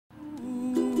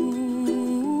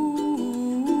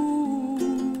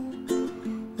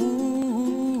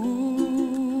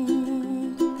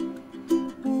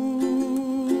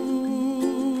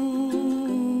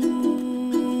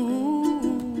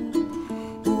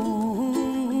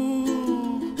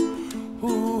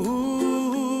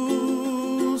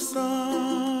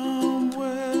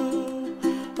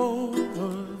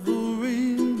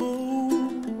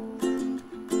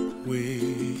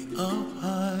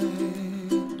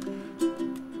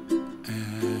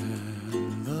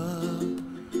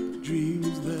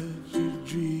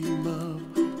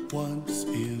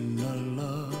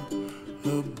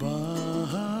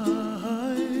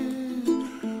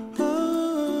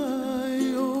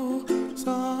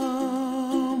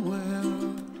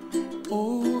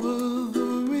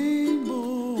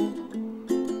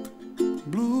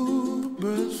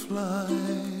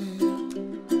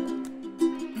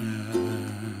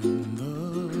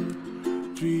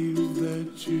dreams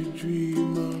that you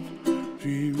dream of,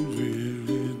 dreams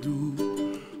really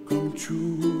do come true.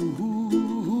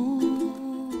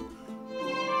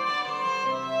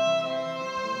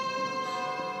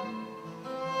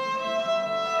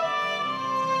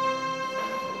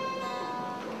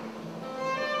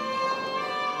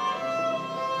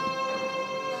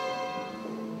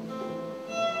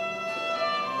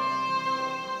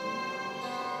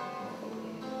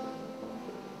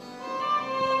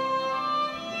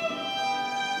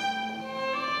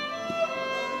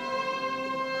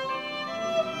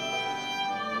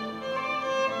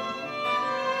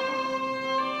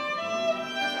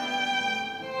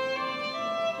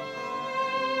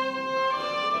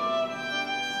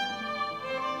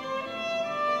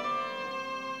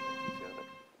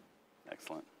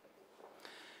 Excellent.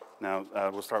 Now,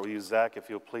 we'll start with you, Zach. If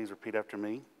you'll please repeat after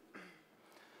me.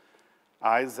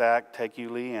 I, Zach, take you,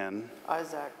 Leanne. I,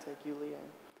 Zack, take you,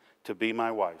 Leanne. To be my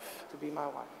wife. To be my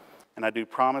wife. And I do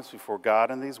promise before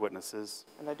God and these witnesses.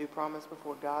 And I do promise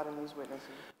before God and these witnesses.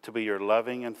 To be your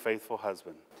loving and faithful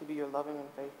husband. To be your loving and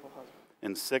faithful husband.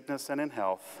 In sickness and in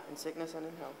health. In sickness and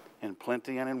in health. In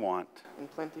plenty and in want. In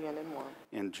plenty and in want.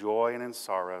 In joy and in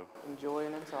sorrow. In joy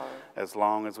and in sorrow. As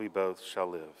long as we both shall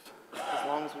live. As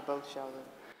long as we both shall live.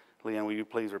 Leanne, will you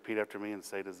please repeat after me and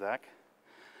say to Zach?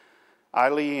 I,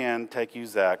 Leanne, take you,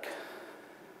 Zach.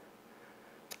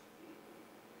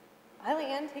 I,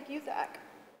 Leanne, take you, Zach.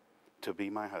 To be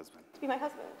my husband. To be my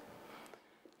husband.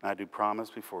 And I do promise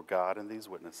before God and these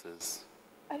witnesses.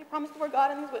 I do promise before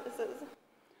God and these witnesses.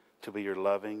 To be your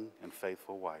loving and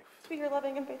faithful wife. To be your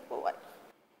loving and faithful wife.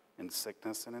 In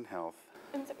sickness and in health.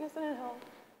 In sickness and in health.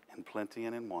 In plenty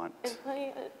and in want.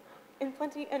 In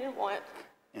plenty and in want.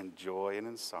 In joy and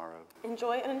in sorrow. In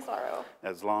joy and in sorrow.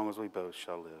 As long as we both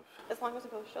shall live. As long as we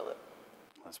both shall live.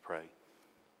 Let's pray.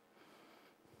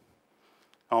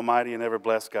 Almighty and ever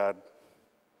blessed God,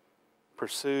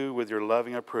 pursue with your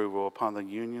loving approval upon the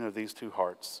union of these two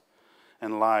hearts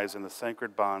and lives in the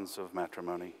sacred bonds of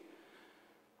matrimony.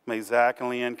 May Zach and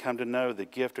Leanne come to know the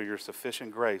gift of your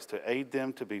sufficient grace to aid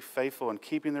them to be faithful in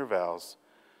keeping their vows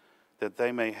that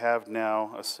they may have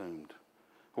now assumed,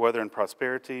 whether in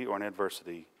prosperity or in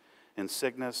adversity, in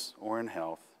sickness or in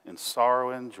health, in sorrow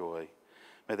and joy.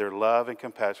 May their love and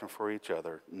compassion for each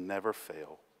other never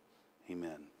fail.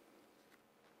 Amen.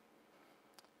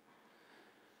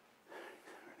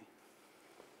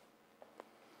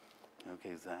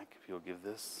 Okay, Zach, if you'll give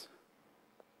this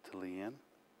to Leanne.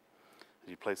 As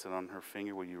you place it on her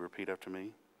finger, will you repeat after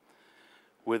me?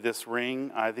 With this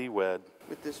ring I thee wed.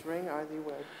 With this ring I thee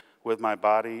wed. With my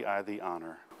body I thee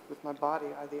honor. With my body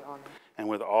I thee honor. And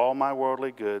with all my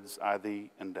worldly goods I thee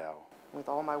endow. With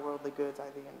all my worldly goods I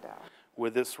thee endow.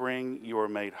 With this ring you are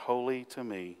made holy to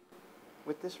me.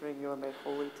 With this ring you are made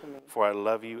holy to me. For I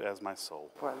love you as my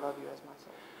soul. For I love you as my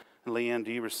soul. And Leanne,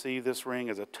 do you receive this ring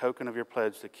as a token of your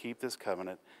pledge to keep this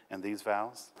covenant and these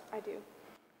vows? I do.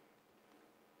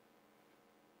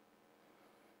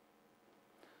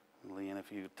 And Leanne,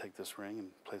 if you take this ring and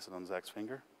place it on Zach's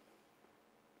finger.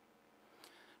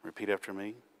 Repeat after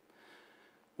me.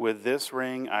 With this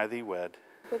ring I thee wed.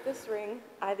 With this ring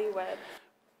I thee wed.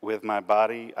 With my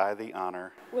body I thee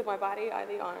honor. With my body I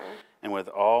thee honor. And with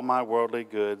all my worldly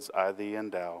goods I thee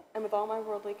endow. And with all my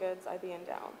worldly goods I thee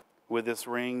endow. With this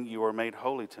ring you are made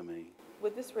holy to me.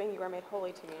 With this ring you are made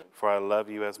holy to me. For I love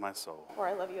you as my soul. For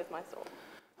I love you as my soul.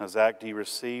 Now, Zach, do you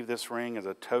receive this ring as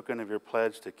a token of your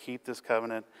pledge to keep this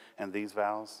covenant and these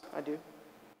vows? I do.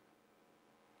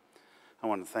 I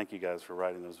want to thank you guys for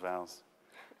writing those vows.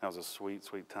 That was a sweet,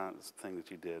 sweet thing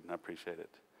that you did, and I appreciate it.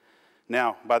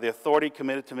 Now, by the authority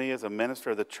committed to me as a minister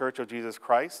of the Church of Jesus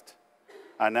Christ,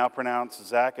 I now pronounce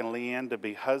Zach and Leanne to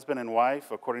be husband and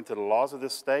wife according to the laws of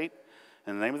this state.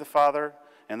 In the name of the Father,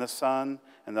 and the Son,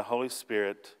 and the Holy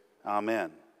Spirit.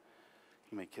 Amen.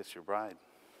 You may kiss your bride.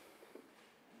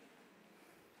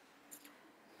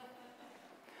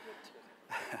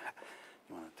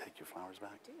 You want to take your flowers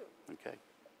back? I do. Okay.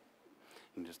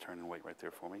 You can just turn and wait right there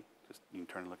for me. You can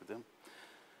turn and look at them.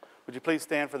 Would you please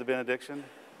stand for the benediction?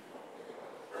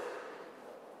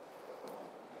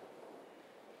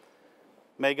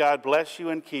 May God bless you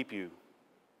and keep you.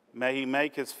 May he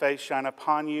make his face shine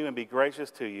upon you and be gracious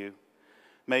to you.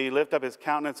 May he lift up his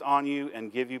countenance on you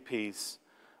and give you peace.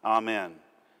 Amen.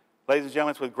 Ladies and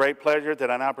gentlemen, it's with great pleasure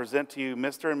that I now present to you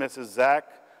Mr. and Mrs.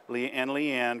 Zack and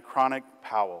Leanne Chronic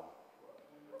Powell.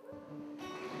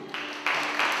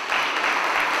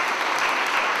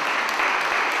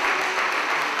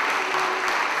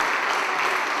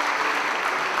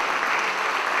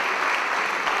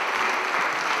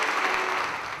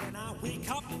 When I wake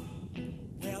up,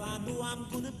 well, I know I'm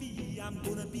gonna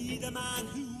be the man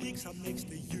who weeks I'm next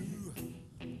to you.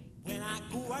 When I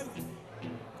go out,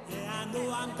 yeah, I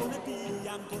know I'm gonna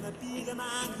be the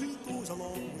man who goes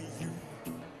along with you.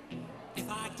 If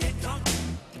I get drunk,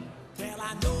 well,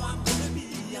 I know I'm gonna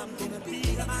be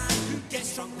the man who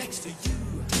gets drunk next to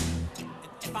you. And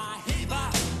if I haver,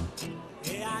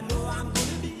 yeah, I know I'm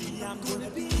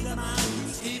gonna be the man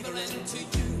who's havering to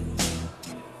you.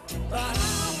 But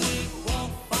I would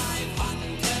walk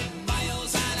 500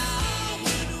 miles and I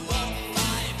would walk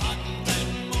 500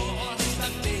 more to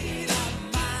be the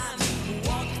man who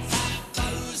walked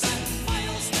 1,000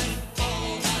 miles to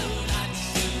fall down at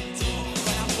your door.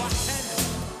 When I'm walking,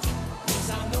 'cause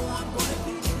I know I'm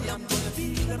gonna be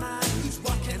the man who's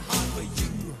working hard for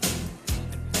you.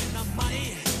 And when the money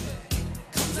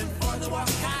comes in for the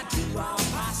work I do, I'll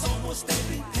pass almost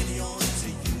every penny on to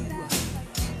you.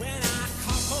 When I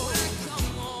come home,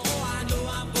 oh, I know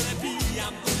I'm gonna be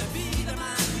the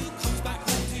man who comes back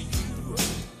home to you.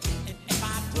 And if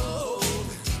I drove,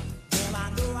 well, I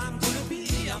know I'm gonna be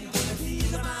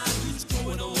the man who's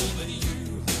going over you.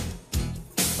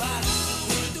 But I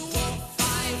would walk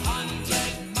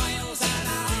 500 miles and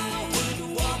I would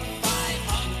walk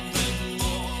 500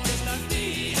 more just to be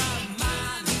a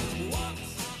man who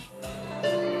walks.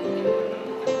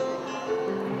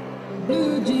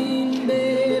 Blue jean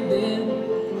baby,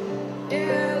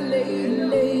 LA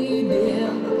lady,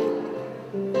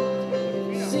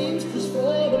 seamstress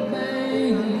for the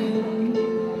band,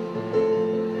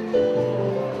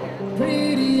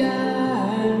 pretty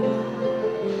eye,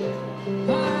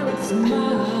 pirate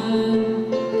smile,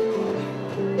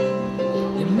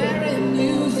 you marry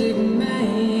music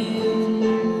man,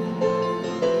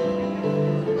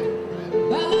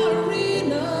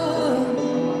 ballerina,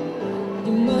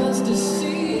 you must have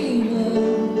seen her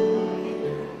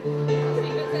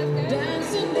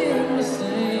dancing in the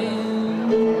sand.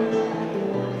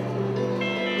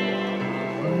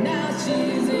 Now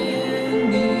she's in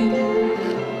me,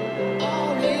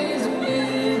 always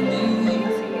with me,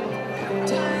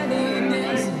 tiny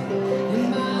dancing in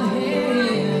my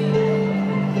hand.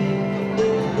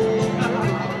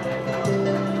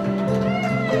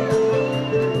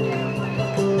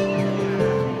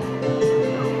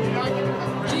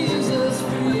 Jesus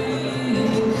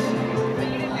freeze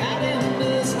out in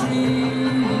the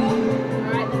street,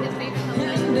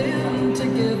 and them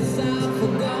tickets out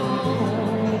for gone.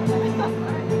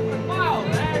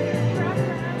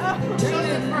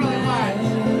 Turning back,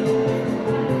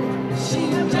 she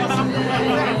just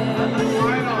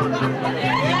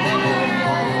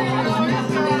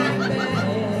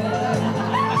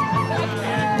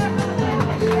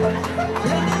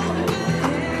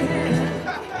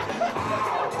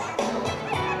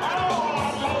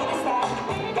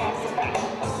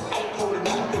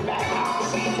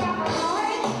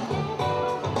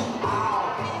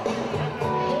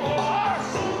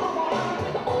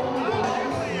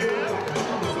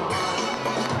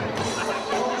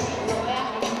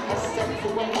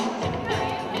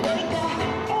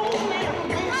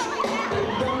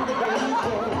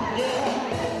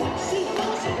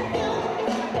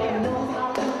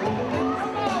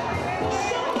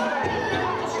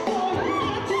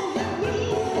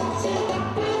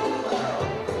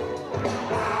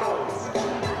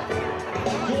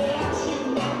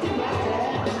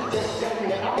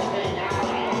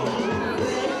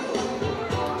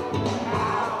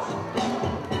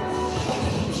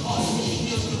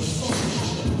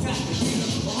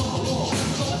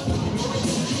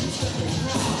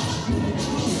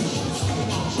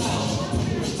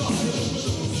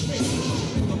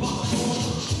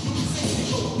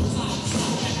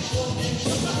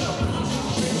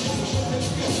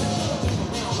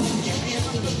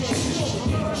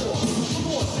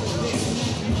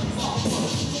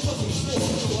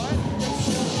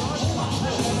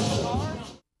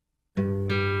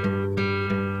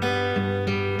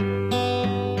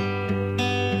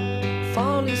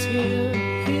fall is here,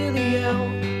 hear the yell,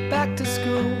 back to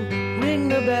school, ring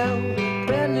the bell,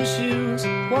 brand new shoes,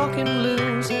 walking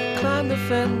blues, climb the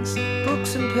fence,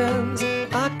 books and pens,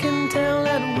 I can tell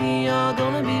that we are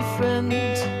gonna be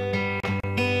friends.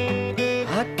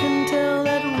 I can tell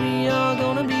that we are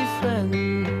gonna be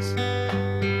friends.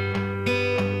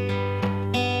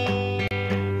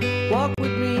 Walk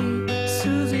with me,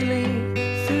 Susie Lee,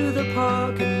 through the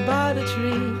park and by the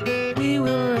tree. We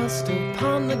will rest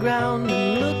upon the ground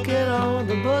and look at all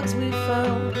the bugs we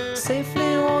found.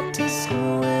 Safely walk to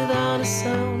school without a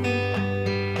sound.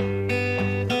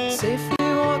 Safely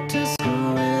walk to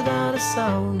school without a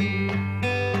sound.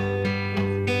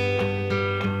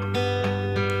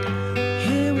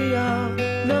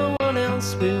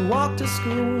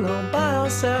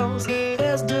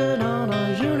 put on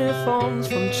our uniforms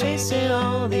from chasing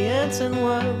all the ants and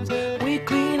worms. We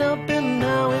clean up and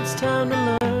now it's time to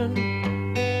learn.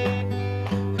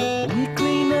 We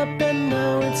clean up and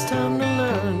now it's time to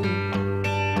learn.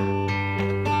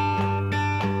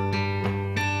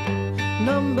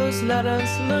 Numbers,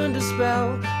 letters, learn to spell,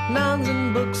 nouns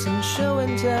and books and show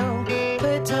and tell.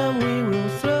 Playtime we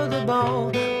will throw the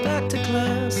ball, back to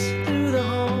class, through the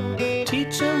hall.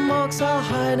 Teacher marks our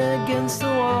hide against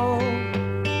the wall.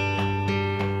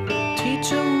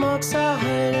 Teacher marks our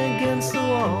hide against the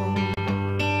wall.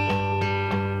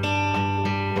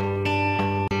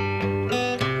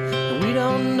 We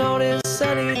don't notice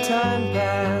any time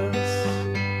pass.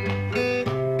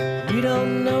 We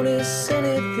don't notice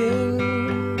anything.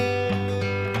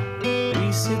 We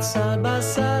sit side by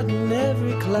side in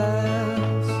every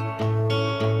class.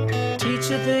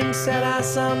 Teacher thinks that I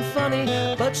sound funny,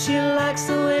 but she likes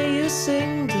the way you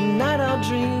sing. Tonight I'll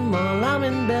dream while I'm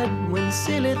in bed, when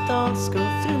silly thoughts go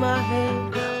through my head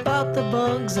about the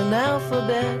bugs and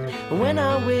alphabet. And when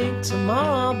I wake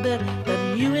tomorrow, I'll bet that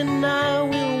you and I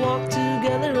will walk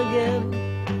together again.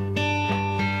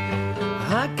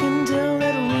 I can tell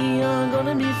that we are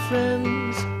gonna be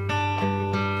friends.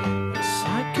 Yes,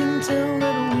 I can tell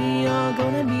that we are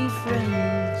gonna be friends.